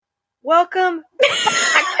Welcome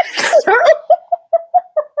back to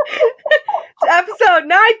episode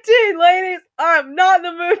 19, ladies. I'm not in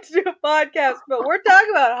the mood to do a podcast, but we're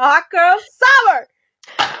talking about Hot Girl Summer.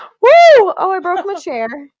 Woo! Oh, I broke my chair.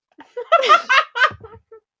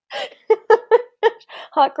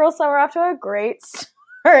 Hot Girl Summer off to a great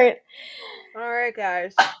start. All right,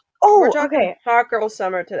 guys. Oh, we're talking okay. Hot Girl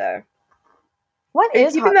Summer today. What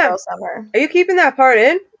is Hot Girl Summer? Are you keeping that part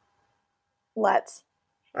in? Let's.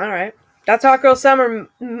 All right. That's Hot Girl Summer.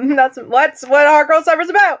 That's what Hot Girl Summer's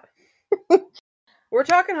about. We're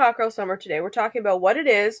talking Hot Girl Summer today. We're talking about what it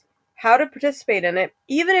is, how to participate in it.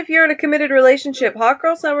 Even if you're in a committed relationship, Hot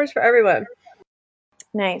Girl Summer is for everyone.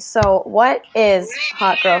 Nice. So, what is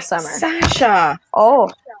Hot Girl Summer? Sasha. Oh,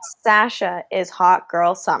 Sasha is Hot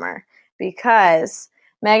Girl Summer because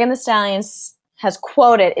Megan Thee Stallion has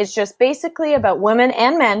quoted, it's just basically about women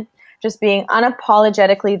and men just being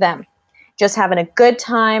unapologetically them. Just having a good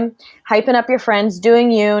time, hyping up your friends, doing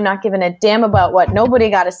you, not giving a damn about what nobody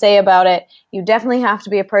got to say about it. You definitely have to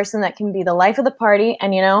be a person that can be the life of the party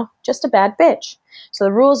and, just a bad bitch. So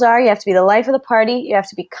the rules are you have to be the life of the party, you have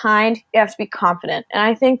to be kind, you have to be confident. And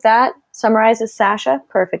I think that summarizes Sasha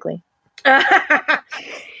perfectly. So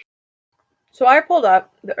I pulled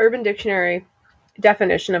up the Urban Dictionary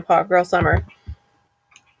definition of Hot Girl Summer.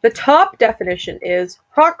 The top definition is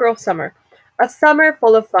Hot Girl Summer, a summer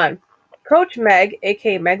full of fun. Coach Meg,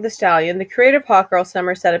 aka Meg Thee Stallion, the creator of Hot Girl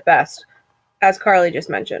Summer, said it best, as Carly just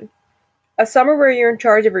mentioned. A summer where you're in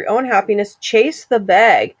charge of your own happiness, chase the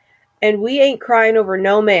bag, and we ain't crying over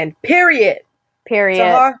no man. Period.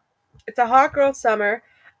 It's a hot girl summer.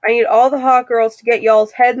 I need all the hot girls to get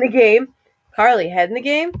y'all's head in the game. Carly, head in the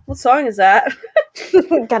game? What song is that?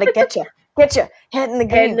 Gotta get you head in the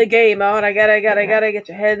game. Head in the game, oh, and I gotta get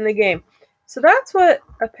your head in the game. So that's what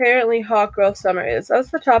apparently Hot Girl Summer is.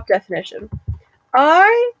 That's the top definition.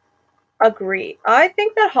 I agree. I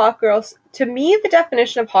think that Hot Girls, to me, the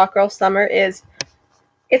definition of Hot Girl Summer is,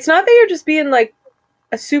 it's not that you're just being like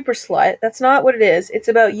a super slut. That's not what it is. It's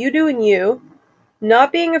about you doing you,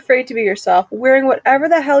 not being afraid to be yourself, wearing whatever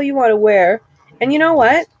the hell you want to wear. And you know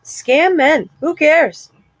what? Scam men. Who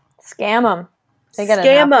cares? Scam them. They get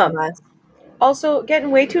Scam enough them. from us. Also,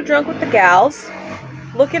 getting way too drunk with the gals,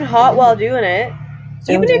 looking hot while doing it.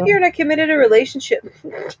 Even if you're in a committed relationship.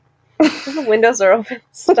 The windows are open.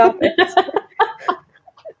 Stop it.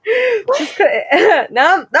 Just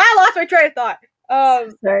no, I lost my train of thought.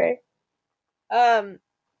 Sorry. Even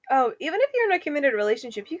if you're in a committed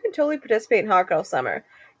relationship, you can totally participate in Hot Girl Summer.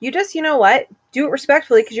 You just, you know what? Do it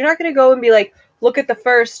respectfully, because you're not going to go and be like, look at the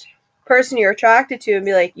first person you're attracted to and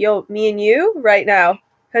be like, yo, me and you right now,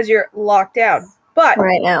 because you're locked down. But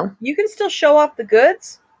right now, you can still show off the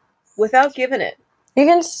goods without giving it. You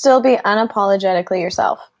can still be unapologetically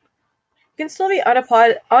yourself. You can still be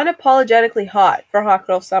unapologetically hot for Hot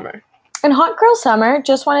Girl Summer. In Hot Girl Summer,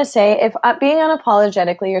 just want to say, if being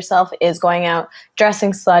unapologetically yourself is going out,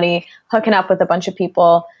 dressing slutty, hooking up with a bunch of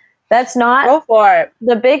people, that's not... Go for it.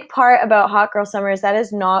 The big part about Hot Girl Summer is that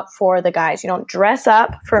is not for the guys. You don't dress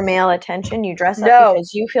up for male attention. You dress up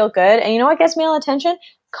because you feel good. And you know what gets male attention?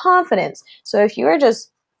 Confidence. So if you are just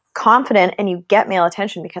confident and you get male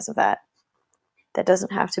attention because of that, that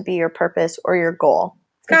doesn't have to be your purpose or your goal.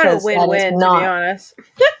 It's kind of a win-win, to be honest.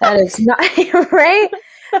 That is not... right?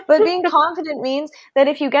 But being confident means that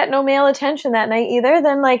if you get no male attention that night either,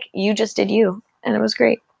 then, you just did you. And it was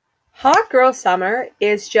great. Hot Girl Summer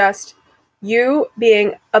is just you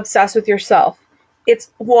being obsessed with yourself.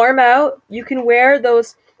 It's warm out. You can wear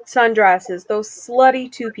those sundresses, those slutty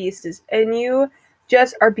two-pieces, and you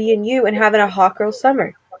just are being you and having a Hot Girl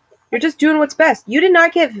Summer. You're just doing what's best. You did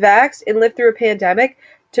not get vaxxed and live through a pandemic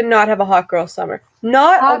to not have a Hot Girl Summer.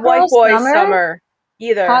 Not a white boy summer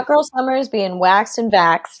either. Hot Girl Summer is being waxed and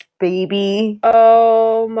vaxxed, baby.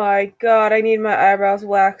 Oh my god, I need my eyebrows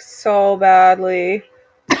waxed so badly.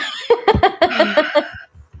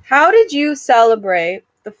 How did you celebrate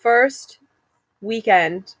the first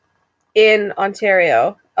weekend in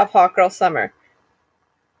Ontario of Hot Girl Summer?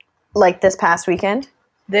 Like this past weekend?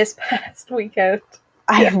 This past weekend.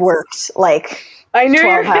 I worked I knew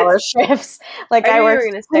 12-hour shifts. I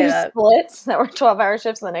worked that. Splits that were 12-hour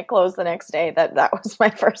shifts, and then it closed the next day. That was my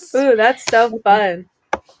first. Ooh, that's so fun.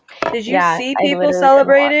 Did you see people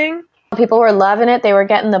celebrating? People were loving it. They were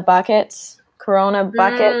getting the buckets. Corona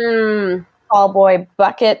bucket. Tall boy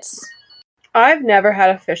buckets. I've never had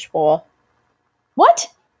a fishbowl. What?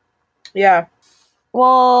 Yeah.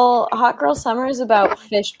 Well, Hot Girl Summer is about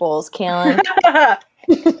fish bowls, Kaylin.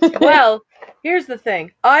 Well, here's the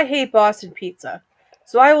thing. I hate Boston pizza.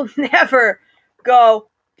 So I will never go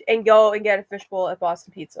and get a fishbowl at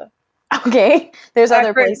Boston Pizza. Okay, there's I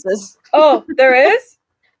other for- places. Oh, there is?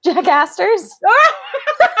 Jack Astor's? I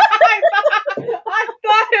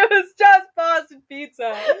thought it was just Boston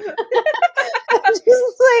Pizza. Just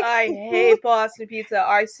like, I hate Boston Pizza.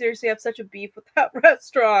 I seriously have such a beef with that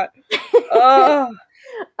restaurant. Oh,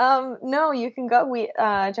 no, you can go.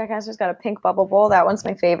 Jack Astor's got a pink bubble bowl. That one's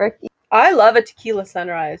my favorite. I love a tequila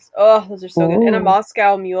sunrise. Oh, those are so good. And a Ooh.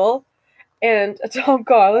 Moscow Mule, and a Tom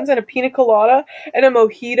Collins, and a pina colada, and a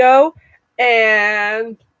mojito,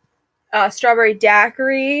 and a strawberry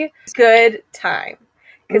daiquiri. Good time.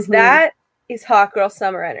 Because that is hot girl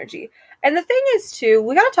summer energy. And the thing is, too,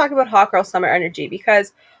 we got to talk about hot girl summer energy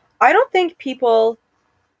because I don't think people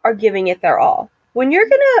are giving it their all. When you're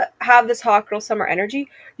going to have this hot girl summer energy,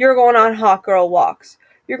 you're going on hot girl walks.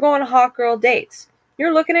 You're going on hot girl dates.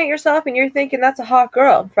 You're looking at yourself and you're thinking, that's a hot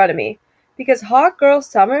girl in front of me. Because hot girl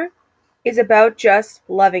summer is about just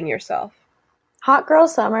loving yourself. Hot girl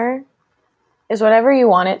summer is whatever you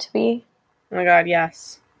want it to be. Oh my God,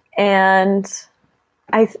 yes. And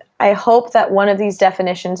I hope that one of these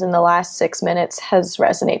definitions in the last 6 minutes has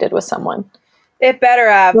resonated with someone. It better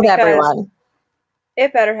have. With everyone.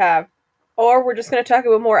 It better have. Or we're just going to talk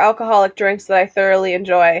about more alcoholic drinks that I thoroughly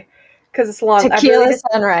enjoy. Because it's long. Tequila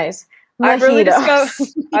sunrise. I've really discovered.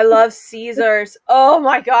 Mojitos. I love Caesars. Oh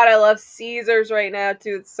my God, I love Caesars right now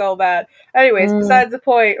too. It's so bad. Anyways, besides the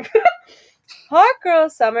point. Hot girl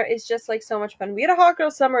summer is just like so much fun. We had a hot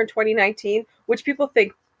girl summer in 2019, which people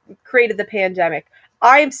think created the pandemic.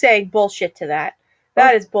 I am saying bullshit to that.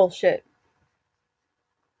 That is bullshit.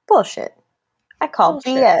 Bullshit. I call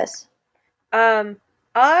BS.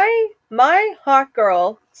 My hot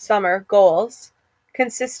girl summer goals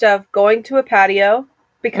consist of going to a patio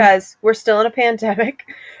because we're still in a pandemic.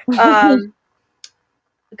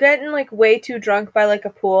 Getting like way too drunk by like a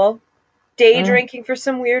pool. Day drinking for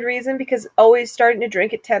some weird reason because always starting to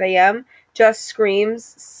drink at 10 a.m. just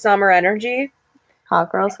screams summer energy.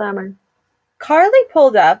 Hot girl summer. Carly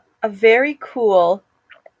pulled up a very cool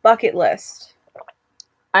bucket list.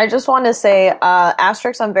 I just want to say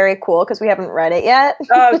asterisk on very cool because we haven't read it yet.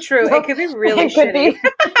 Oh, true. So it could be really shitty.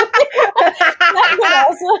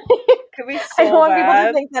 Could be so I don't want bad. people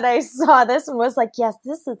to think that I saw this and was like, yes,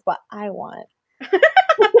 this is what I want.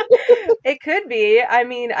 It could be. I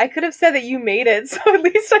mean, I could have said that you made it, so at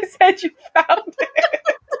least I said you found it.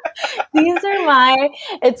 These are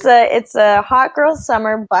it's a hot girl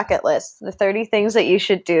summer bucket list. The 30 things that you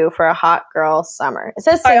should do for a hot girl summer. It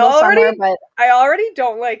says single summer, but I already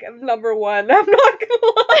don't like number one. I'm not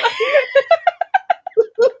gonna lie.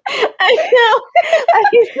 I know. I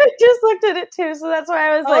just looked at it too, so that's why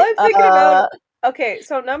I was All like, I'm thinking about. Okay,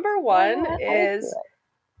 so number one is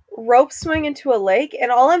rope swing into a lake,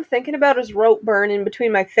 and all I'm thinking about is rope burn in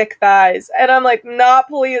between my thick thighs, and I'm like, not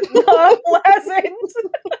pleasant.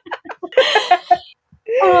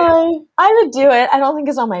 I would do it. I don't think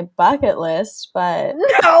it's on my bucket list, but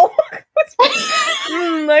no.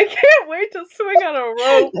 I can't wait to swing on a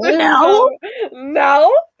rope.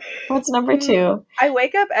 No. What's number two? I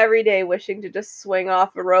wake up every day wishing to just swing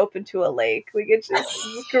off a rope into a lake. Like, it's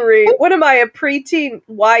just great. What am I, a preteen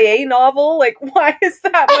YA novel? Like, why is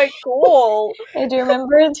that my goal? I do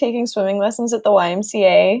remember taking swimming lessons at the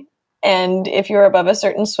YMCA, and if you were above a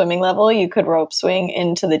certain swimming level, you could rope swing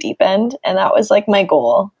into the deep end, and that was like my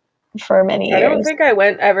goal for many years. I don't think I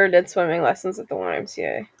ever did swimming lessons at the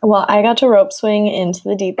YMCA. Well, I got to rope swing into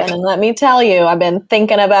the deep end, and let me tell you, I've been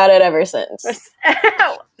thinking about it ever since.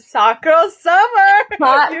 Hot girl summer!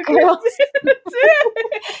 Hot girl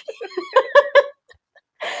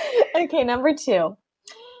Okay, number two.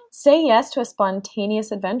 Say yes to a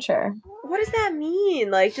spontaneous adventure. What does that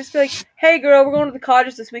mean? Like, just be like, hey girl, we're going to the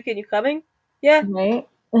cottages this weekend, you coming? Yeah. Right?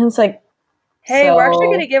 And it's like, hey, we're actually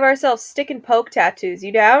going to give ourselves stick and poke tattoos.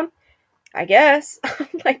 You down? I guess.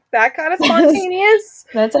 Like, that kind of spontaneous.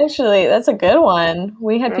 That's a good one.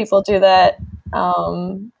 We had people do that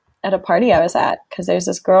at a party I was at, because there's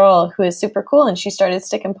this girl who is super cool, and she started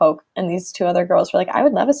stick and poke, and these two other girls were like, I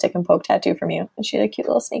would love a stick and poke tattoo from you. And she had a cute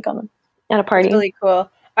little snake on them at a party. That's really cool.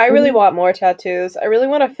 I really want more tattoos. I really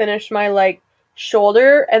want to finish my, like,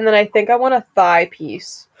 shoulder, and then I think I want a thigh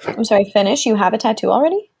piece. I'm sorry, finish? You have a tattoo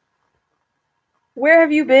already? Where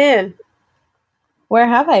have you been? Where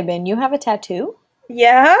have I been? You have a tattoo?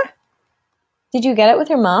 Yeah? Did you get it with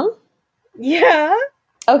your mom? Yeah.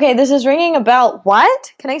 Okay, this is ringing a bell.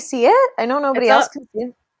 What? Can I see it? I know nobody else can see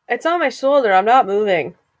it. It's on my shoulder. I'm not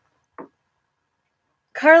moving.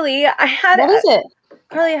 Carly, What is it?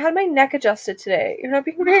 Carly, I had my neck adjusted today. You're not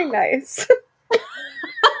being very nice.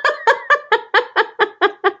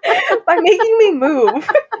 by making me move.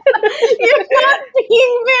 You're not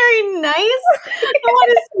being very nice. I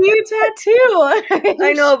want to see you tattoo.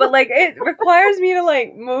 I know, but like it requires me to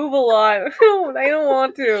like move a lot. I don't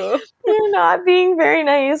want to. You're not being very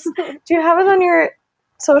nice. Do you have it on your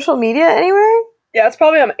social media anywhere? Yeah, it's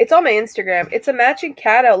probably it's on my Instagram. It's a matching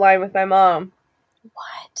cat outline with my mom.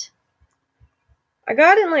 What? I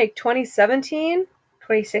got it in like 2017,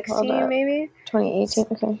 2016 maybe. 2018,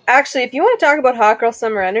 okay. Actually, if you want to talk about hot girl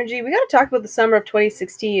summer energy, we got to talk about the summer of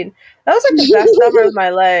 2016. That was like the best summer of my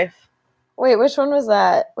life. Wait, which one was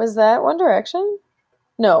that? Was that One Direction?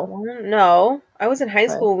 No. No, I was in high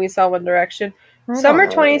school when we saw One Direction. Summer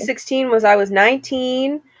 2016 was I was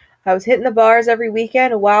 19. I was hitting the bars every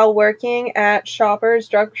weekend while working at Shoppers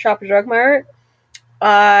Drug Mart.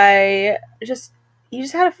 You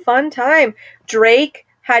just had a fun time. Drake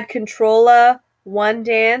had Controlla, One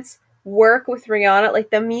Dance, Work with Rihanna.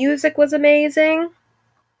 Like the music was amazing.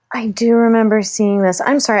 I do remember seeing this.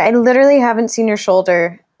 I'm sorry, I literally haven't seen your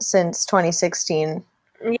shoulder since 2016.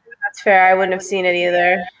 Yeah, that's fair. I wouldn't have seen it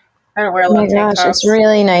either. I don't wear a Oh lot my of tank gosh, it's tops.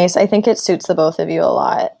 really nice. I think it suits the both of you a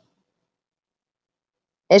lot.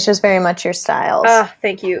 It's just very much your styles.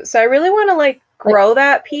 Thank you. So I really want to like grow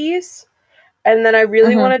that piece, and then I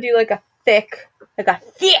really want to do like a thick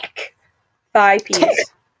thigh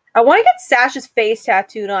piece. I want to get Sasha's face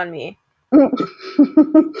tattooed on me.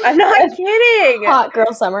 I'm not kidding. Hot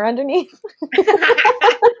girl summer underneath.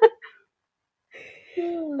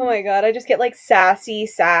 Oh my god, I just get like sassy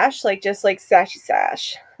sash, like just like sassy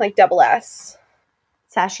sash, like double S.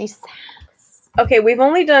 Sassy sass. Okay, we've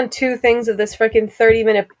only done 2 things of this freaking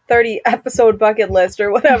 30 episode bucket list or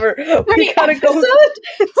whatever. We gotta go.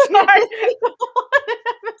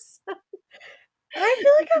 I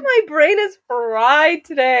feel like my brain is fried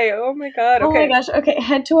today. Oh my god. Okay. Oh my gosh. Okay,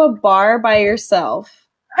 head to a bar by yourself.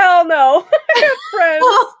 Hell no. I have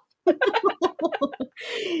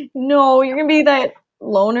friends. No, you're gonna be that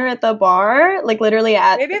loner at the bar, like literally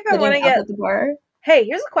at. Maybe if I want to get at the bar. Hey,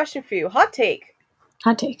 here's a question for you. Hot take.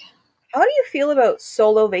 Hot take. How do you feel about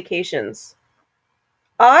solo vacations?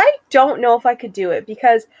 I don't know if I could do it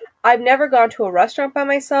because I've never gone to a restaurant by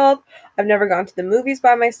myself. I've never gone to the movies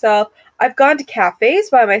by myself. I've gone to cafes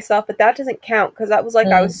by myself, but that doesn't count because that was like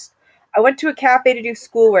I went to a cafe to do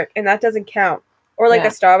schoolwork, and that doesn't count. Or like a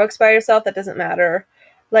Starbucks by yourself, that doesn't matter.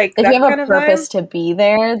 Like if that you have kind a of purpose to be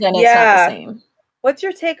there, then it's not the same. What's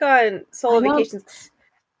your take on solo vacations?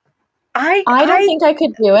 I don't think I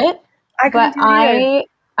could do it. But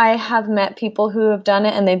I have met people who have done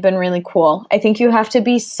it and they've been really cool. I think you have to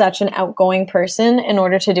be such an outgoing person in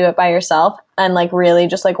order to do it by yourself and like really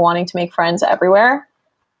just like wanting to make friends everywhere.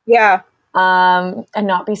 Yeah. And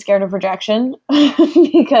not be scared of rejection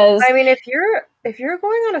because I mean if you're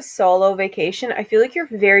going on a solo vacation, I feel like you're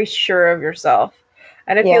very sure of yourself.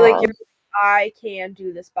 And I feel like I can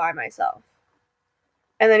do this by myself.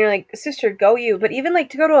 And then you're like, sister, go you. But even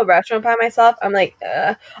like to go to a restaurant by myself, I'm like,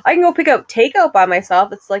 I can go pick out takeout by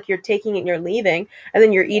myself. It's like you're taking it and you're leaving, and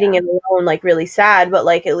then you're eating it alone, like really sad. But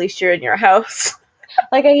like at least you're in your house.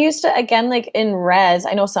 Like I used to, again, like in res,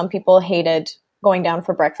 I know some people hated going down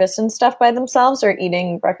for breakfast and stuff by themselves or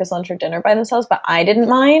eating breakfast, lunch, or dinner by themselves, but I didn't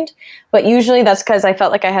mind. But usually that's because I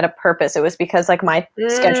felt like I had a purpose. It was because like my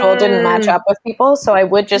schedule didn't match up with people, so I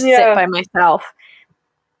would just sit by myself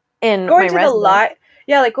in going my residence.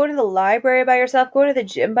 Like going to the library by yourself, going to the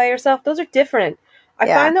gym by yourself, those are different. I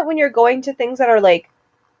find that when you're going to things that are like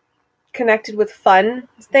connected with fun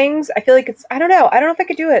things, I feel like I don't know if I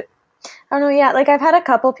could do it. I don't know, like I've had a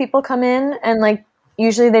couple people come in and like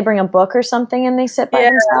usually they bring a book or something and they sit by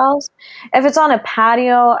themselves. If it's on a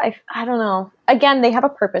patio, I don't know. Again, they have a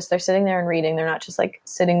purpose. They're sitting there and reading. They're not just like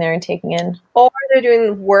sitting there and taking in. Or they're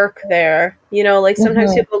doing work there. You know, like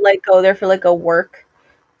sometimes people like go there for like a work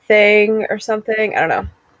thing or something. I don't know.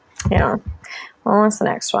 Yeah. Well, what's the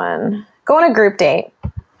next one? Go on a group date.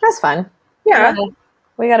 That's fun. Yeah.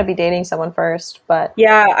 We got to be dating someone first, but...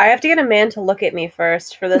 Yeah, I have to get a man to look at me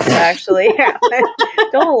first for this to actually happen.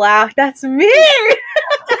 Don't laugh. That's me!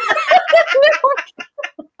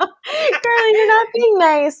 Carly, you're not being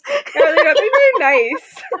nice. Carly, you're not being very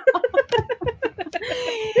nice.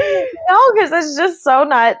 No, because it's just so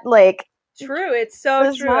not, like... True, it's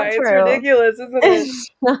so true. It's ridiculous, isn't it? It's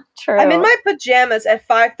not true. I'm in my pajamas at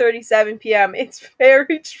 5:37 p.m. It's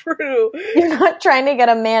very true. You're not trying to get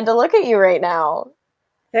a man to look at you right now.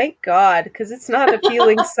 Thank God, because it's not an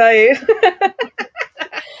appealing sight.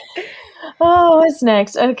 Oh, what's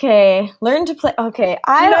next? Okay, learn to play. Okay,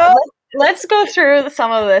 let's go through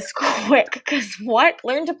some of this quick. Because what?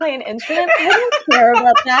 Learn to play an instrument? I don't care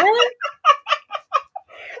about that.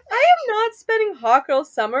 I am not spending hot girl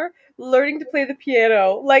summer learning to play the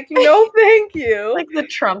piano. Like, no, thank you. Like the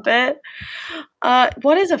trumpet.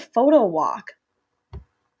 What is a photo walk?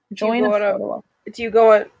 Join a photo walk. Do you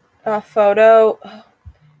go on a photo?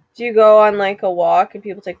 Do you go on like a walk and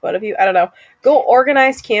people take a photo of you? I don't know. Go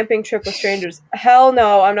organize camping trip with strangers. Hell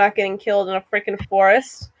no, I'm not getting killed in a freaking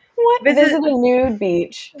forest. What? Visit a nude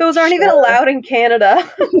beach. Those aren't even allowed in Canada.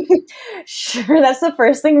 Sure, that's the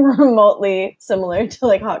first thing remotely similar to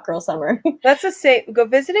like hot girl summer. That's the same. Go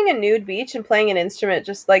visiting a nude beach and playing an instrument.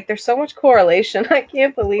 Just like there's so much correlation. I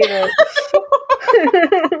can't believe it.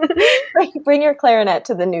 Bring your clarinet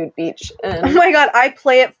to the nude beach. Oh my god, I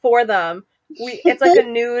play it for them. It's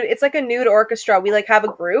like a nude orchestra. We like have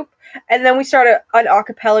a group, and then we start an a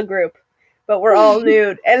cappella group, but we're all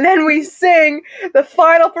nude, and then we sing the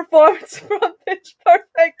final performance from Pitch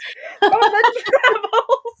Perfect from the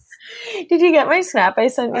Travels. Did you get my snap I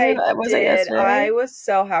sent you? I was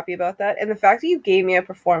so happy about that, and the fact that you gave me a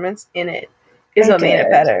performance in it is what made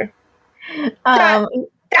it better. Ow.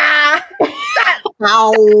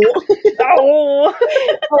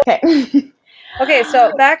 Okay. Okay,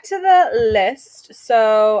 so back to the list.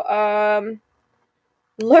 So,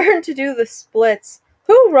 learn to do the splits.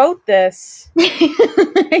 Who wrote this?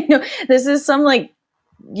 I know. This is some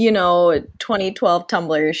 2012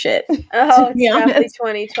 Tumblr shit. Oh, it's definitely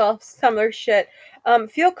 2012 Tumblr shit.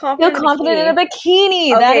 Feel confident. In a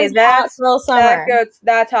bikini. Okay, that's hot girl summer.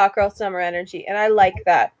 That's hot girl summer energy, and I like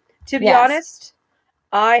that. To be honest,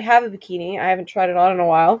 I have a bikini. I haven't tried it on in a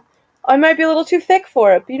while. I might be a little too thick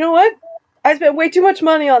for it, but you know what? I spent way too much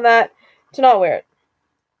money on that to not wear it.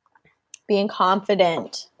 Being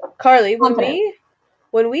confident. Carly, when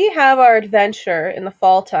we have our adventure in the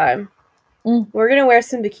fall time, we're going to wear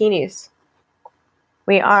some bikinis.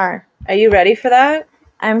 We are. Are you ready for that?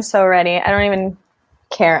 I'm so ready. I don't even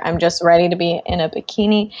care. I'm just ready to be in a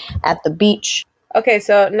bikini at the beach. Okay,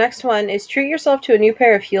 so next one is treat yourself to a new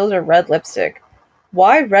pair of heels or red lipstick.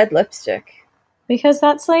 Why red lipstick? Because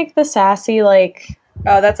that's like the sassy,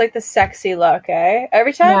 Oh, that's like the sexy look, eh?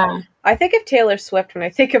 Every time, I think of Taylor Swift when I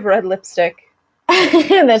think of red lipstick.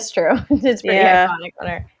 That's true. It's pretty iconic on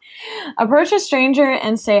her. Approach a stranger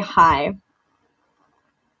and say hi.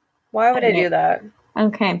 Why would I do that?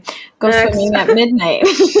 Okay. Go swimming at midnight.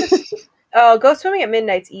 Oh, go swimming at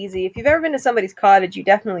midnight's easy. If you've ever been to somebody's cottage, you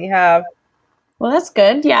definitely have. Well, that's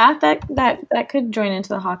good. Yeah, that could join into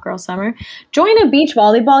the hot girl summer. Join a beach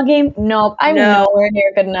volleyball game? Nope. I'm nowhere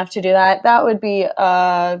near good enough to do that. That would be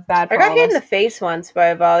bad for I got hit in the face once by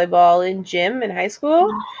a volleyball in gym in high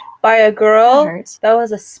school by a girl that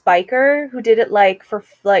was a spiker who did it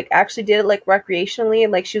actually did it recreationally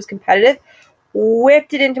and she was competitive.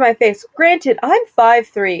 Whipped it into my face. Granted, I'm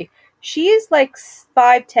 5'3". She's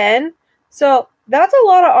 5'10". So that's a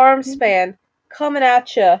lot of arm span coming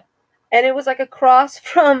at you. And it was across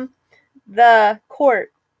from the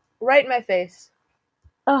court, right in my face.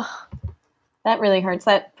 Oh, that really hurts.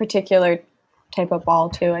 That particular type of ball,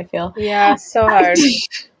 too, I feel. Yeah, so hard.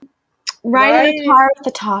 Ride in a car with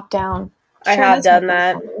the top down. I have done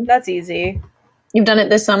that. That's easy. You've done it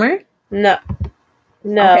this summer? No.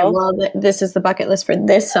 Okay, well, this is the bucket list for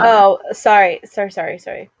this summer. Oh, sorry.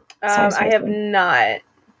 I have not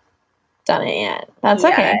done it yet. That's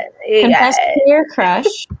okay. Confess to your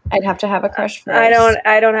crush. I'd have to have a crush first.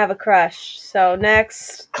 I don't have a crush. So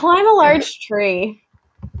next, climb a large tree.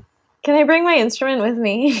 Can I bring my instrument with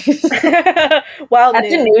me? While at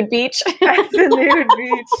the nude beach. At the nude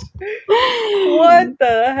beach. What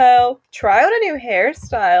the hell? Try out a new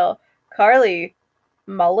hairstyle, Carly.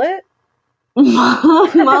 Mullet.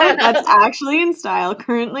 Mullet. That's actually in style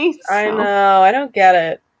currently. So. I know. I don't get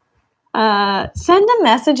it. Send a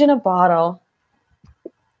message in a bottle.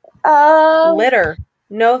 Litter.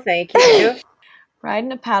 No, thank you. Ride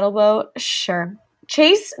in a paddle boat. Sure.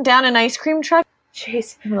 Chase down an ice cream truck.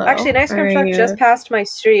 Chase. Hello. Actually, an ice cream truck just passed my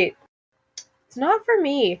street. It's not for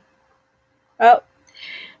me. Oh.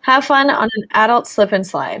 Have fun on an adult slip and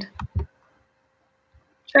slide.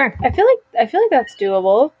 Sure. I feel like that's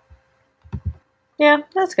doable. Yeah,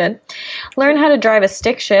 that's good. Learn how to drive a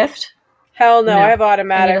stick shift. Hell no, I have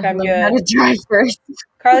automatic. I'm good. How to drive first.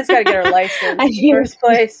 Carly's got to get her license in first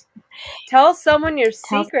place. Tell someone your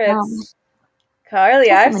secrets. Carly,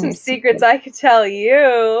 I have some secrets I could tell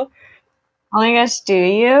you. Oh my gosh, do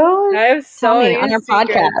you? I have so many on our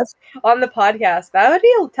podcast. On the podcast. That would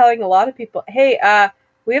be telling a lot of people. Hey,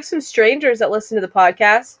 we have some strangers that listen to the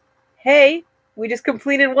podcast. Hey, we just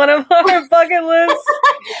completed one of our bucket lists.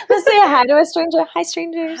 Let's say hi to a stranger. Hi,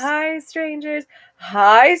 strangers. Hi, strangers.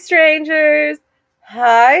 Hi, strangers.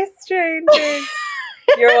 Hi, strangers.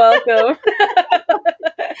 You're welcome.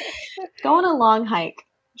 Go on a long hike.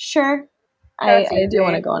 Sure. I That's do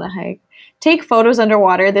want to easy. go on a hike. Take photos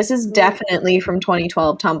underwater. This is definitely from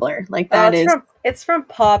 2012 Tumblr. Like Oh, that is it's from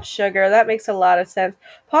Pop Sugar. That makes a lot of sense.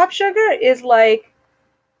 Pop Sugar is like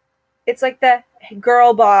it's like the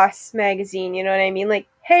girl boss magazine, you know what I mean? Like,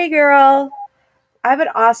 hey girl, I have an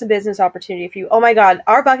awesome business opportunity for you. Oh my god,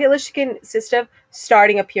 our bucket list can consist of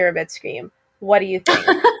starting a pyramid scheme. What do you think?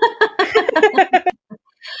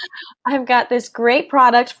 I've got this great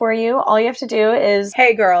product for you. All you have to do is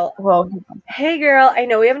Hey girl, well, hey girl, I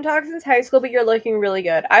know we haven't talked since high school, but you're looking really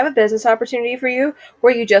good. I have a business opportunity for you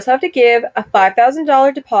where you just have to give a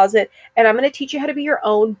 $5,000 deposit, and I'm going to teach you how to be your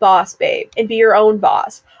own boss, babe, and be your own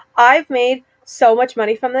boss. I've made so much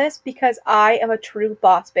money from this because I am a true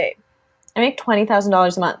boss, babe. I make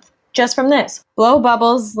 $20,000 a month just from this. Blow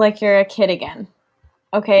bubbles like you're a kid again.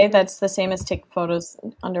 Okay, Mm-hmm. that's the same as take photos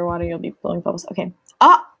underwater. You'll be blowing bubbles. Okay.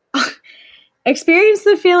 Ah, experience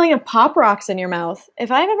the feeling of pop rocks in your mouth.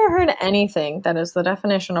 If I've ever heard anything that is the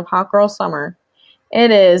definition of hot girl summer,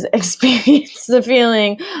 it is experience the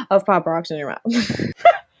feeling of pop rocks in your mouth.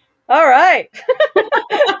 All right.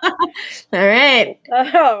 All right.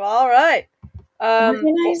 All right.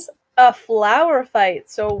 Organize. A flour fight.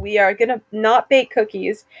 So we are gonna not bake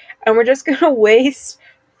cookies, and we're just gonna waste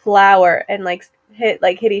flour and hit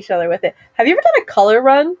each other with it. Have you ever done a color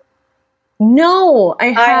run? No, I I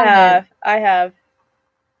haven't. have. I have.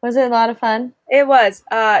 Was it a lot of fun? It was.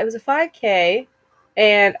 It was a 5K,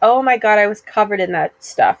 and oh my god, I was covered in that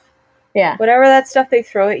stuff. Yeah. Whatever that stuff they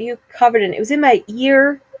throw at you, covered in it. It was in my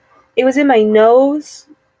ear. It was in my nose,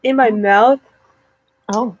 in my mouth.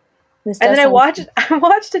 Oh, this And then does sound fun. I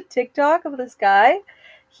watched a TikTok of this guy.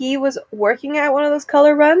 He was working at one of those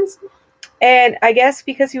color runs, and I guess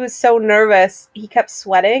because he was so nervous, he kept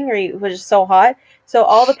sweating or he was just so hot. So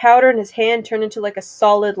all the powder in his hand turned into like a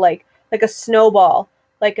solid like a snowball,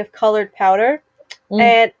 like of colored powder. Mm.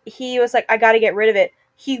 And he was like, I got to get rid of it.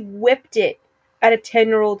 He whipped it at a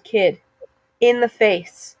 10-year-old kid in the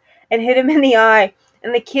face and hit him in the eye,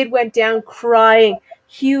 and the kid went down crying,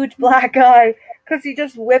 huge black eye, because he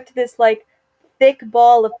just whipped this like thick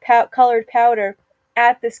ball of colored powder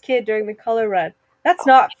at this kid during the color run. That's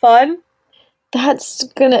not fun.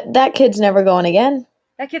 That kid's never going again.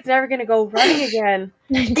 That kid's never gonna go running again.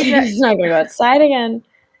 That He's kid not is not gonna go outside again.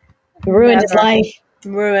 He ruined his never life.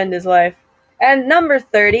 ruined his life. And number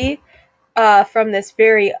 30, from this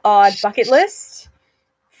very odd bucket list,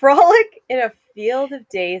 frolic in a field of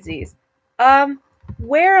daisies. Um,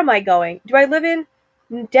 where am I going? Do I live in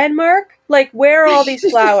Denmark? Like, where are all these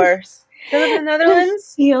flowers? Do I live in the A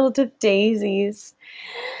Netherlands? field of daisies.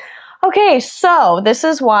 Okay, so this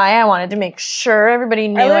is why I wanted to make sure everybody I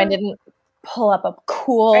knew I live. didn't pull up a I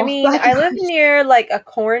cool mean, bucket I live list. near like a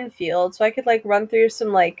cornfield, so I could like run through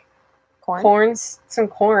some like Corn. some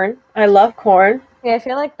corn. I love corn. Yeah, I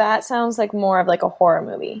feel like that sounds like more of like a horror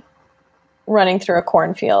movie. Running through a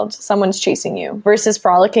cornfield, someone's chasing you, versus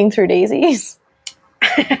frolicking through daisies.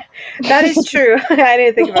 That is true. I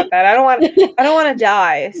didn't think about that. I don't want to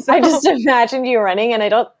die. So I just imagined you running, and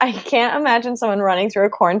I can't imagine someone running through a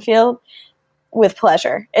cornfield with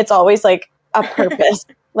pleasure. It's always like a purpose.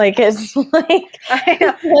 Like it's like I know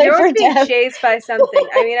life you're or always being death. chased by something.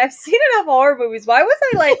 I mean, I've seen enough horror movies. Why was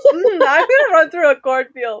I like, I'm gonna run through a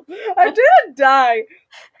cornfield? I'm gonna die.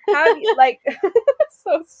 How do you like?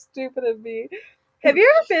 So stupid of me. Have you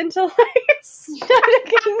ever been to like?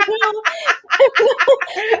 No,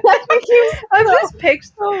 that keeps I'm so, just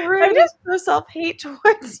picturing. so I'm rude and just. so self hate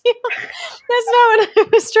towards you. That's not what I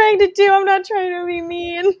was trying to do. I'm not trying to be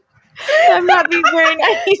mean. I'm not being very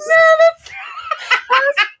nice. No, that's.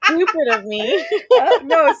 Stupid of me.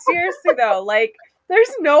 No, seriously though, like there's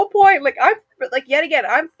no point. Like I'm like yet again,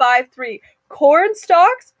 I'm 5'3". Corn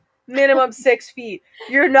stalks, minimum 6 feet.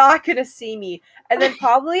 You're not gonna see me. And then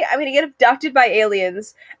probably I'm gonna get abducted by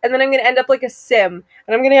aliens, and then I'm gonna end up like a sim,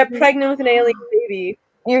 and I'm gonna get pregnant with an alien baby.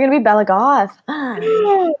 You're gonna be Bella Goth.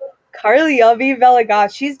 Carly Elvie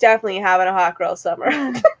Velagoth, she's definitely having a hot girl summer.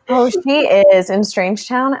 Oh, she is in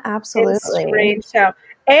Strangetown. In Absolutely. Strange Town.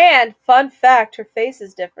 And fun fact, her face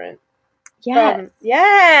is different. Yes. From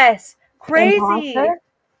yes, crazy Imposter.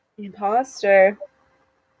 imposter.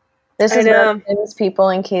 This I is about know. Sims people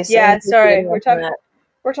in Yeah, case you sorry. didn't know that.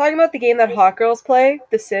 We're talking about the game that hot girls play,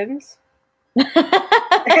 The Sims. I'm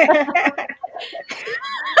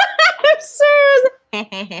serious.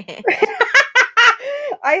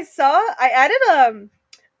 I added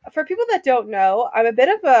for people that don't know, I'm a bit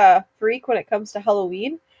of a freak when it comes to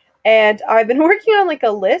Halloween, and I've been working on like a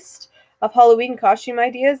list of Halloween costume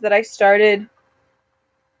ideas that I started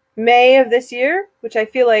May of this year, which I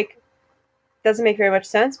feel like doesn't make very much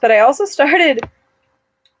sense, but I also started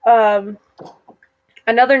um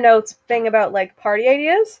another notes thing about like party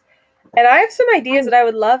ideas, and I have some ideas that I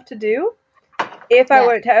would love to do if I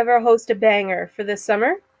were to ever host a banger for this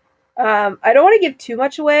summer. I don't want to give too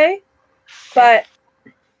much away, but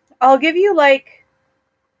I'll give you like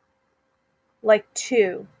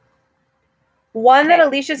two. One that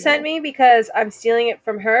Alicia sent me because I'm stealing it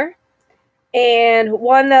from her, and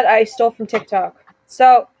one that I stole from TikTok.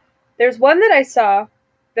 So there's one that I saw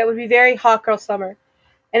that would be very hot girl summer,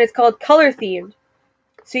 and it's called color themed.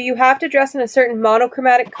 So you have to dress in a certain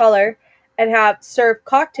monochromatic color and have serve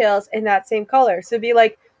cocktails in that same color. So it'd be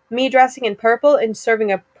like me dressing in purple and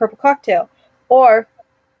serving a purple cocktail, or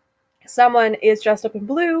someone is dressed up in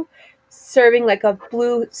blue, serving like a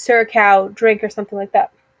blue Curacao drink or something like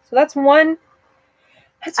that. So that's one.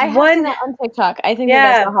 I have seen that on TikTok. I think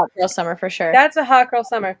that's a hot girl summer for sure. That's a hot girl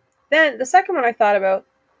summer. Then the second one I thought about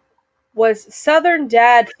was Southern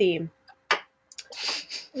Dad theme.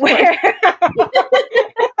 Where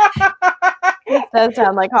it does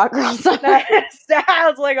sound like hot girl summer. That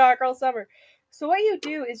sounds like hot girl summer. So what you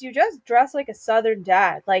do is you just dress like a Southern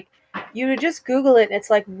dad. Like you just Google it and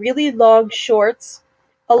it's like really long shorts,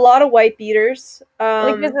 a lot of white beaters.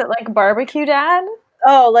 Like is it like barbecue dad?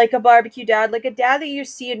 Oh, like a barbecue dad, like a dad that you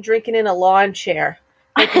see and drinking in a lawn chair.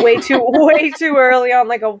 Like way too early on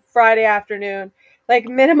like a Friday afternoon. Like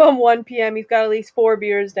minimum 1 p.m. He's got at least 4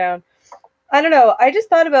 beers down. I don't know. I just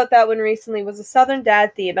thought about that one recently. Was a Southern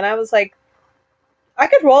dad theme, and I was like, I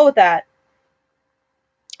could roll with that.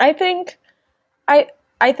 I think that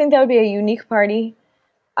would be a unique party.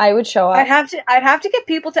 I would show up. I'd have to get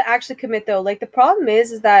people to actually commit though. Like the problem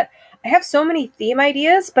is that I have so many theme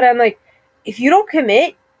ideas, but I'm like, if you don't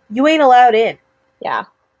commit, you ain't allowed in. Yeah.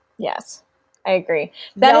 Yes. I agree.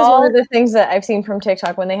 That is one of the things that I've seen from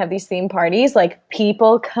TikTok when they have these theme parties. Like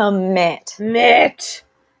people commit. Commit.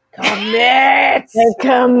 Commit.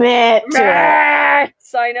 I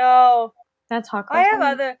know. That's hot. I have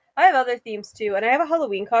other themes too, and I have a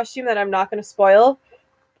Halloween costume that I'm not going to spoil.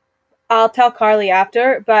 I'll tell Carly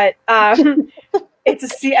after, but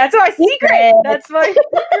it's that's my secret. That's my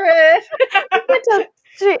secret. I'm not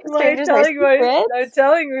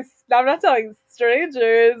telling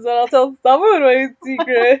strangers, but I'll tell someone my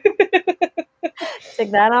secret.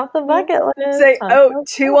 Take that off the bucket list. Say,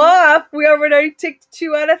 2 off. We already ticked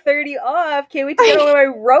 2 out of 30 off. Can't wait to get on my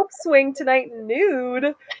rope swing tonight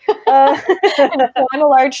nude. Climb a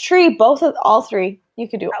large tree. All three. You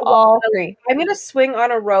could do all 3. I'm going to swing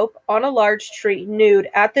on a rope on a large tree nude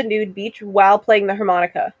at the nude beach while playing the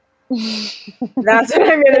harmonica. That's what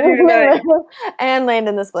I'm going to do tonight. And land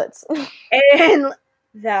in the splits. And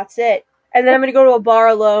that's it. And then I'm going to go to a bar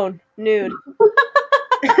alone, nude.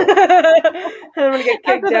 I'm going to get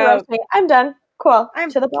kicked out. I'm done. Cool. I'm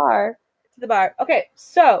to the bar. Okay,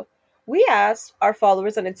 so we asked our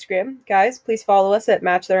followers on Instagram, guys, please follow us at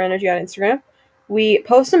Match Their Energy on Instagram. We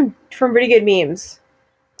post some pretty good memes.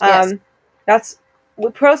 Yes. We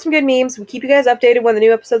post some good memes. We keep you guys updated when the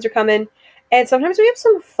new episodes are coming. And sometimes we have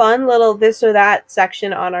some fun little this or that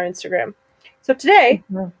section on our Instagram. So today,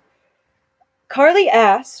 Carly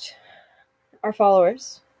asked our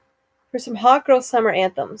followers for some hot girl summer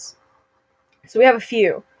anthems. So we have a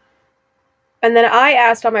few. And then I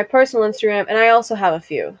asked on my personal Instagram, and I also have a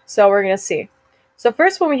few. So we're going to see. So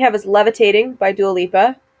first one we have is Levitating by Dua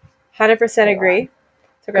Lipa. 100% agree.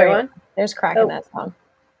 It's a great one. There's crack in that song.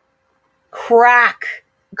 Crack.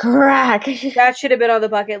 That should have been on the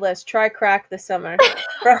bucket list. Try crack this summer.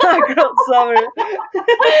 For hot girl summer.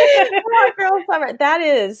 Hot girl summer. That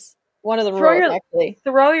is one of the rules, actually.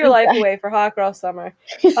 Throw your life away for hot girl summer.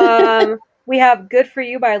 We have Good For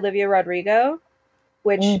You by Olivia Rodrigo,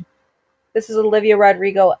 which this is Olivia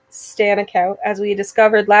Rodrigo stan account, as we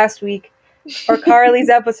discovered last week for Carly's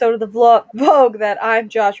episode of the Vogue that I'm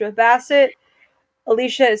Joshua Bassett,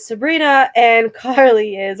 Alicia is Sabrina, and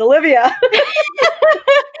Carly is Olivia.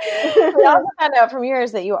 We also found out from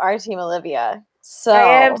yours that you are Team Olivia. So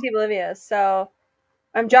I am Team Olivia. So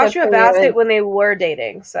I'm Joshua Bassett when they were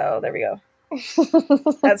dating. So there we go.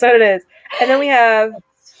 That's what it is. And then we have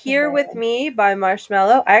Here With Me by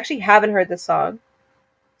Marshmello. I actually haven't heard this song.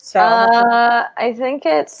 So I think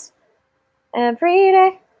it's Every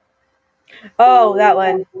Day. Oh, that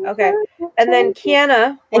one. Okay. And then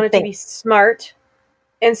Kiana wanted to be smart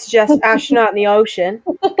and suggest Astronaut in the Ocean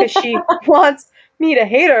because she wants me to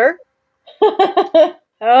hate her.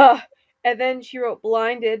 And then she wrote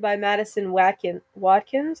Blinded by Madison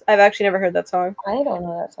Watkins. I've actually never heard that song. I don't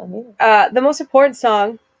know that song either. The most important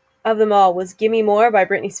song of them all was Gimme More by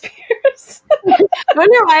Britney Spears. I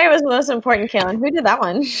wonder why it was most important, Kaylin. Who did that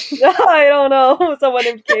one? I don't know. Someone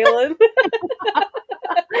named Kaylin.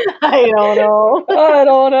 I don't know. I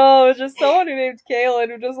don't know. It's just someone who named Kaylin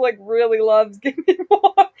who just like really loves Give Me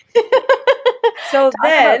More. So Talk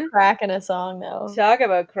then about cracking a song, though. talk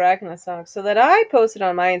about cracking a song. So then I posted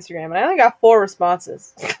on my Instagram and I only got 4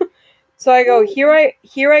 responses. So I go, here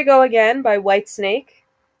I go again by Whitesnake.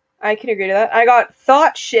 I can agree to that. I got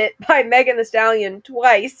Thought Shit by Megan Thee Stallion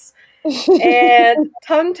twice. And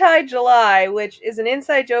Tongue Tied July, which is an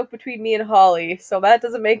inside joke between me and Holly, so that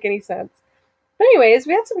doesn't make any sense. But anyways,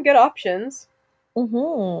 we had some good options.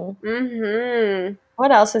 What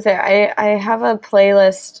else is there? I have a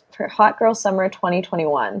playlist for Hot Girl Summer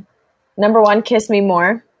 2021. Number 1, Kiss Me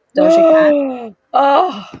More, Doja Cat.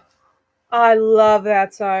 Oh, I love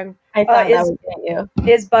that song. I thought that would get you.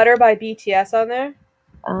 Is Butter by BTS on there?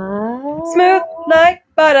 Uh, Smooth like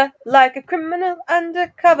butter, like a criminal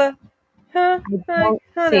undercover. I don't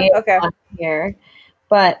see it Okay. on here.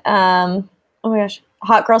 But, oh my gosh.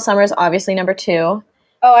 Hot Girl Summer is obviously number 2.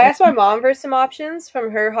 Oh, I asked my mom for some options from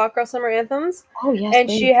her Hot Girl Summer anthems. Oh, yes. And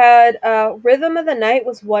please. she had Rhythm of the Night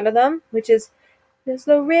was one of them, which is This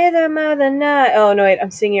the rhythm of the night. Oh no, wait,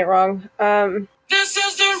 I'm singing it wrong. This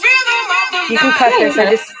is the rhythm of the night. You can cut this. I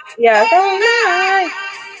just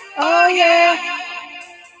Oh yeah.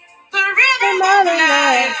 The rhythm of the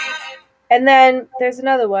night. And then there's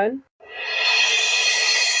another one.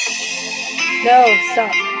 No,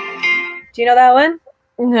 stop. Do you know that one?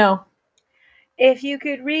 No. If you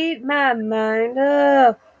could read my mind,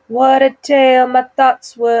 oh, what a tale my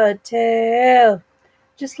thoughts would tell.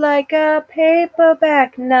 Just like a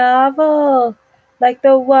paperback novel, like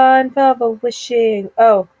the one of a wishing.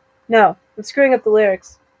 Oh, no, I'm screwing up the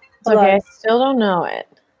lyrics. Hold Okay, on. I still don't know it.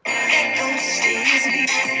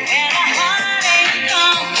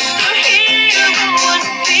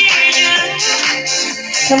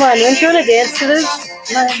 Come on, don't you want to dance to this?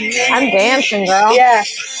 I'm dancing, girl. Yeah.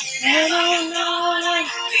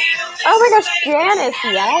 Oh my gosh, Janice,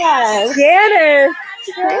 yes. Janice!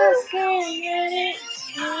 Just can't get it.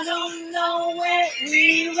 I don't know where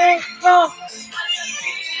we went wrong.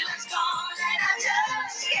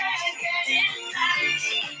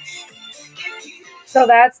 So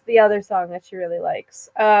that's the other song that she really likes.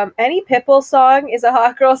 Any Pitbull song is a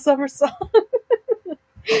Hot Girl Summer song.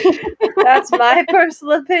 That's my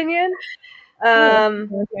personal opinion.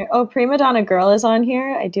 Oh, Prima Donna Girl is on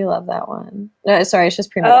here. I do love that one. No, sorry, it's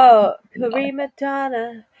just Prima Donna. Oh,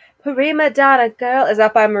 Prima Donna Girl. Is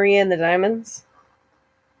that by Maria and the Diamonds?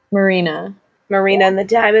 Marina and the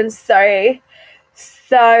Diamonds. Sorry.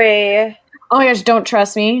 Oh my gosh, Don't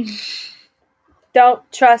Trust Me. Don't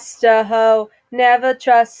trust a hoe. Never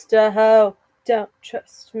trust a hoe. Don't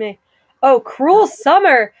trust me. Oh, Cruel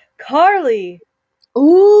Summer. Carly.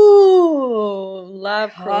 Ooh,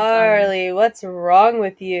 love Carly. What's wrong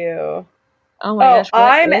with you? Oh my gosh.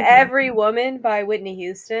 I'm Every Woman by Whitney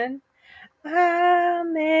Houston.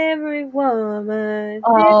 I'm every woman. It's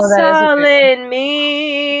all in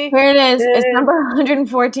me. Here it is. It's number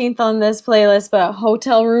 114th on this playlist, but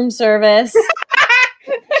Hotel Room Service.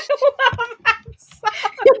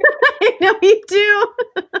 I know you do.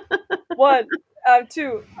 1,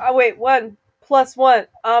 2. Oh wait, 1 plus 1.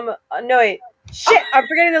 No wait. Shit, I'm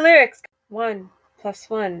forgetting the lyrics. 1 plus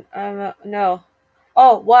 1. No.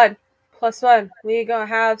 Oh, 1 plus 1. We gonna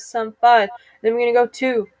have some fun. Then we're gonna go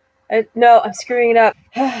 2. No, I'm screwing it up.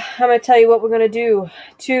 I'm gonna tell you what we're gonna do.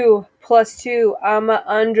 2 plus 2. I'ma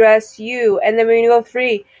undress you, and then we're gonna go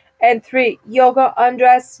 3. And 3, you're gonna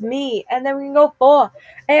undress me, and then we can go 4.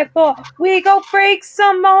 And 4, we go break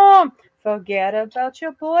some more. Forget about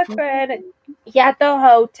your boyfriend. At the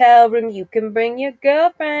hotel room, you can bring your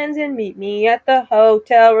girlfriends and meet me at the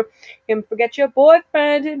hotel room. You can forget your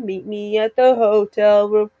boyfriend and meet me at the hotel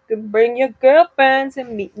room. You can bring your girlfriends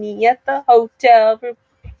and meet me at the hotel room.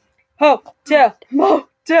 Hotel,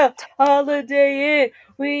 motel, Holiday Inn.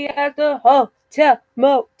 We at the hotel,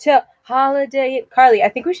 motel, Holiday Inn. Carly, I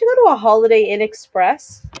think we should go to a Holiday Inn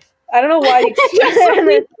Express. I don't know why you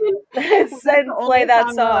and play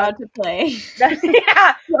that song. To play.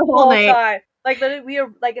 Yeah, the whole time. Like we are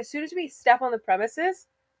like as soon as we step on the premises,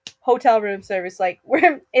 hotel room service. Like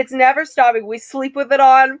it's never stopping. We sleep with it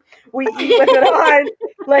on. We eat with it on.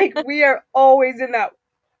 Like we are always in that.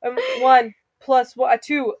 1 plus 1,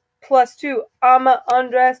 2 plus 2. I'ma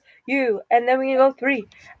undress you, and then we can go 3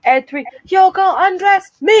 and 3. You'll go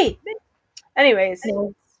undress me. Anyways.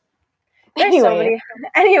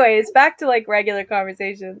 Anyways, back to like regular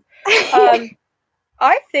conversations.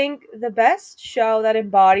 I think the best show that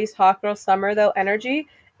embodies Hot Girl Summer though energy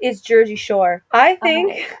is Jersey Shore. I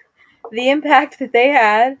think the impact that they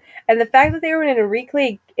had and the fact that they were in an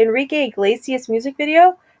Enrique Iglesias music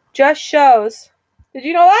video just shows. Did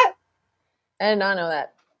you know that? I did not know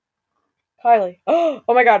that. Kylie. Oh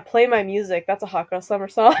my god, Play My Music. That's a hot girl summer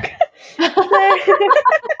song.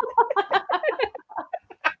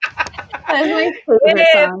 That is my favorite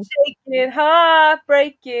song. Taking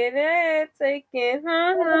heartbreaking and taking.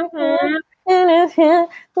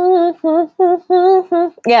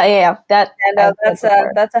 Yeah. That And I've heard that's before.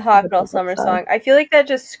 a hot girl That's a good summer song. song. I feel like that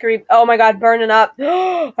just screamed. Oh my god, Burning Up.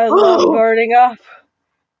 I love Burning Up.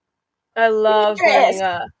 I love Dress. Burning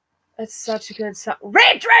Up. It's such a good song.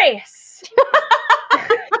 Red Dress.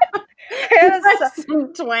 There's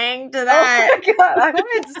some twang to that. Oh my god, I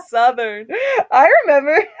went Southern. I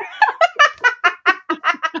remember.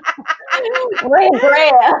 Red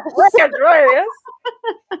dress. Red dress.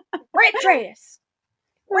 Red dress.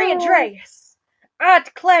 Red dress. I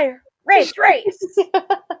declare red dress.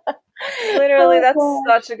 Literally, that's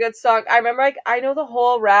such a good song. I remember, like, I know the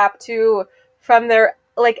whole rap too from their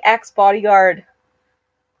like ex-Bodyguard.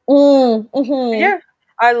 Mm-hmm. Yeah,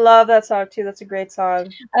 I love that song too. That's a great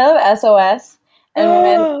song. I love SOS.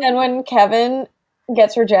 And when Kevin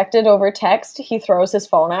gets rejected over text, he throws his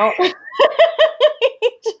phone out.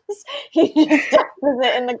 he just dumps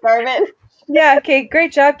it in the garbage. Yeah, okay,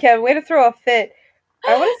 great job, Kevin. Way to throw a fit.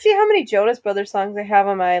 I want to see how many Jonas Brothers songs I have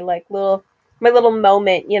on my like little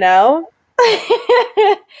moment, you know?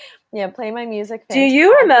 Yeah, Play My Music. Do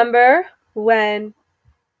you remember when,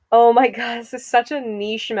 oh my god, this is such a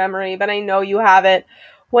niche memory, but I know you have it.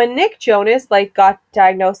 When Nick Jonas like got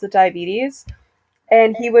diagnosed with diabetes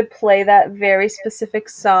and he would play that very specific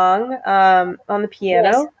song on the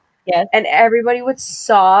piano. Yes. And everybody would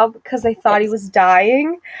sob because they thought he was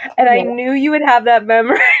dying. And I knew you would have that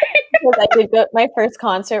memory. Because I did go, my first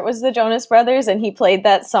concert was the Jonas Brothers, and he played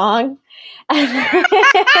that song. I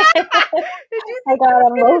got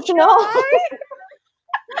emotional.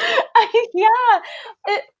 Yeah,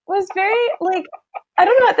 it was very like, I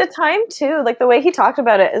don't know, at the time too, like the way he talked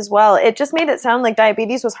about it as well, it just made it sound like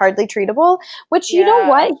diabetes was hardly treatable, which you know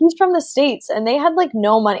what, he's from the States and they had like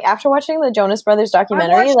no money. After watching the Jonas Brothers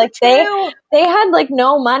documentary, like they had like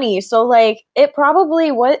no money, so like it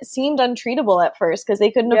probably seemed untreatable at first because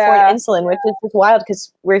they couldn't afford insulin, which is just wild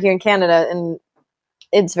because we're here in Canada and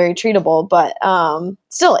it's very treatable, but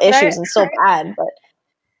still issues and still bad. But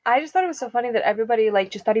I just thought it was so funny that everybody like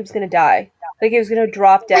just thought he was gonna die, like he was gonna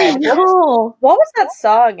drop dead. No. What was that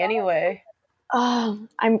song anyway? I'll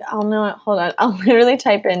know it. Hold on. I'll literally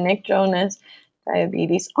type in Nick Jonas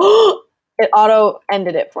diabetes. Oh, it auto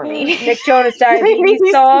ended it for me. Nick Jonas diabetes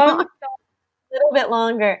song. Little bit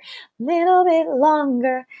longer,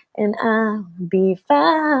 and I'll be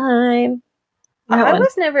fine. I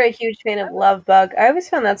was never a huge fan of Love Bug. I always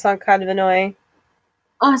found that song kind of annoying.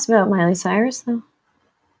 Oh, it's about Miley Cyrus though.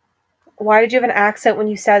 Why did you have an accent when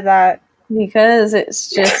you said that? Because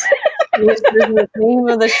it's just the name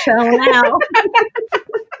of the show now.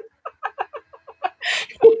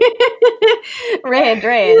 Ray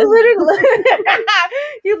Andreas.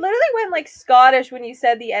 You literally went like Scottish when you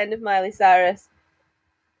said the end of Miley Cyrus.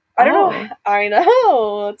 I don't know. I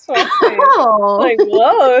know. That's what I'm saying. Like,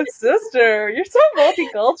 whoa, sister, you're so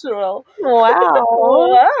multicultural. Wow.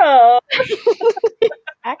 Wow.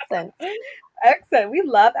 Accent. We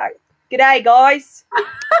love accent. G'day, guys.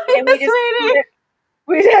 And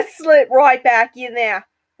we just slip right back in there.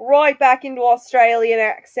 Right back into Australian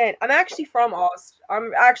accent. I'm actually from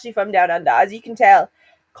down under, as you can tell.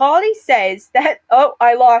 Carly says that. Oh,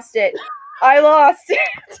 I lost it.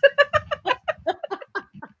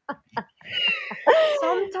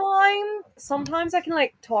 Sometimes I can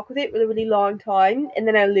like talk with it for a really long time, and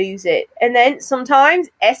then I lose it. And then sometimes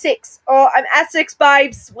Essex. Oh, I'm Essex,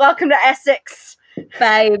 babes. Welcome to Essex,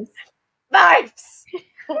 babes.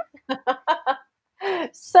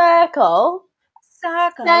 Circle.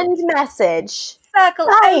 Send message. Circle.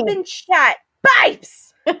 Open chat.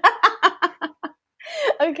 Babes.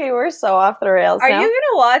 Okay, we're so off the rails now. Are you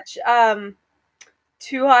gonna watch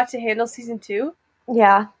Too Hot to Handle season 2?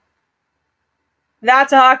 Yeah.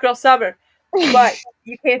 That's a hot girl summer, but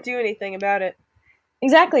you can't do anything about it.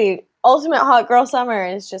 Exactly. Ultimate hot girl summer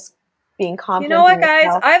is just being confident. You know what,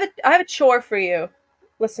 guys? I have a chore for you,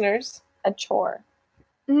 listeners. A chore.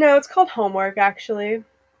 No, it's called homework, actually.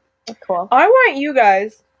 Cool. I want you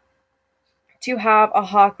guys to have a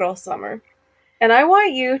hot girl summer. And I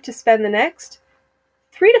want you to spend the next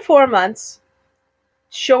 3 to 4 months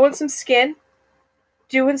showing some skin,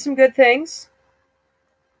 doing some good things,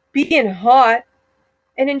 being hot,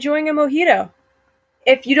 and enjoying a mojito.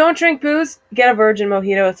 If you don't drink booze, get a virgin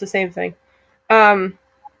mojito. It's the same thing.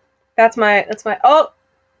 That's my oh,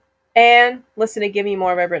 and listen to Give Me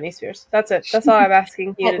More by Britney Spears. That's it. That's all I'm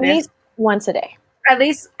asking you to do. At least once a day. At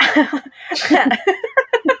least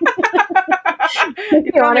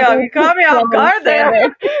You caught me off guard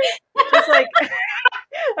there. Just like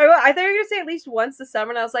I thought you were gonna say at least once this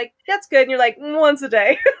summer, and I was like, that's good. And you're like, once a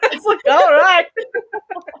day. It's like, all right.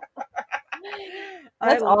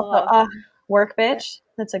 That's also Work Bitch.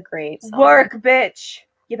 That's a great song. Work, bitch.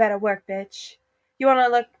 You better work, bitch. You wanna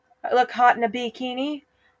look hot in a bikini?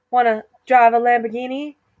 Wanna drive a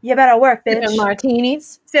Lamborghini? You better work, bitch. Sipping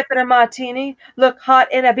martinis. Sipping a martini. Look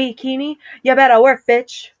hot in a bikini. You better work,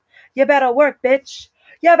 bitch. You better work, bitch.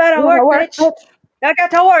 You better work, bitch. I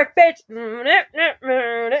got to work, bitch.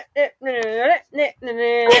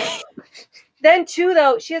 Then too,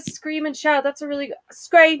 though, she has scream and shout. That's a really good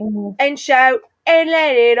scream and shout and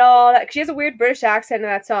let it all. She has a weird British accent in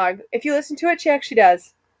that song. If you listen to it, she actually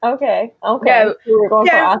does. Okay. No, we're going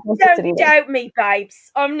for authenticity. Don't doubt me,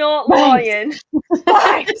 babes. I'm not lying.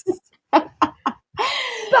 Babes.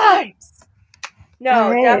 Babes.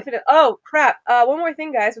 No, definitely. Oh, crap. One more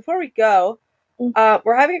thing, guys. Before we go,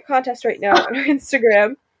 we're having a contest right now on our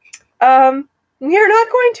Instagram. We are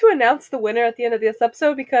not going to announce the winner at the end of this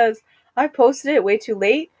episode because I posted it way too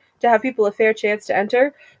late to have people a fair chance to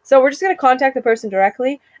enter. So we're just going to contact the person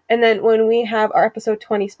directly, and then when we have our episode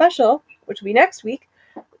 20 special, which will be next week,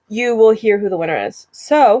 you will hear who the winner is.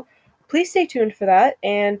 So please stay tuned for that,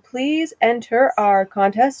 and please enter our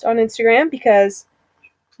contest on Instagram because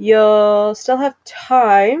you'll still have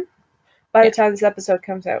time by the time this episode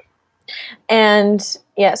comes out. And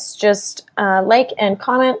yes, just like and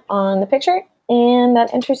comment on the picture, and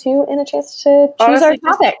that enters you in a chance to choose our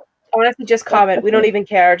topic. Honestly, just comment. We don't even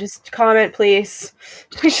care. Just comment, please.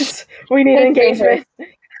 We need engagement.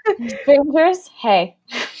 Strangers, hey.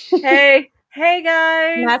 Hey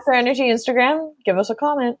guys. That's our energy Instagram. Give us a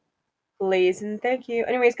comment. Please and thank you.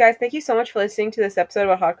 Anyways, guys, thank you so much for listening to this episode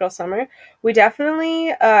about Hot Girl Summer. We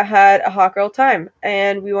definitely had a hot girl time,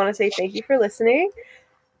 and we want to say thank you for listening.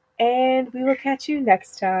 And we will catch you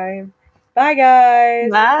next time. Bye,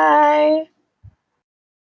 guys. Bye.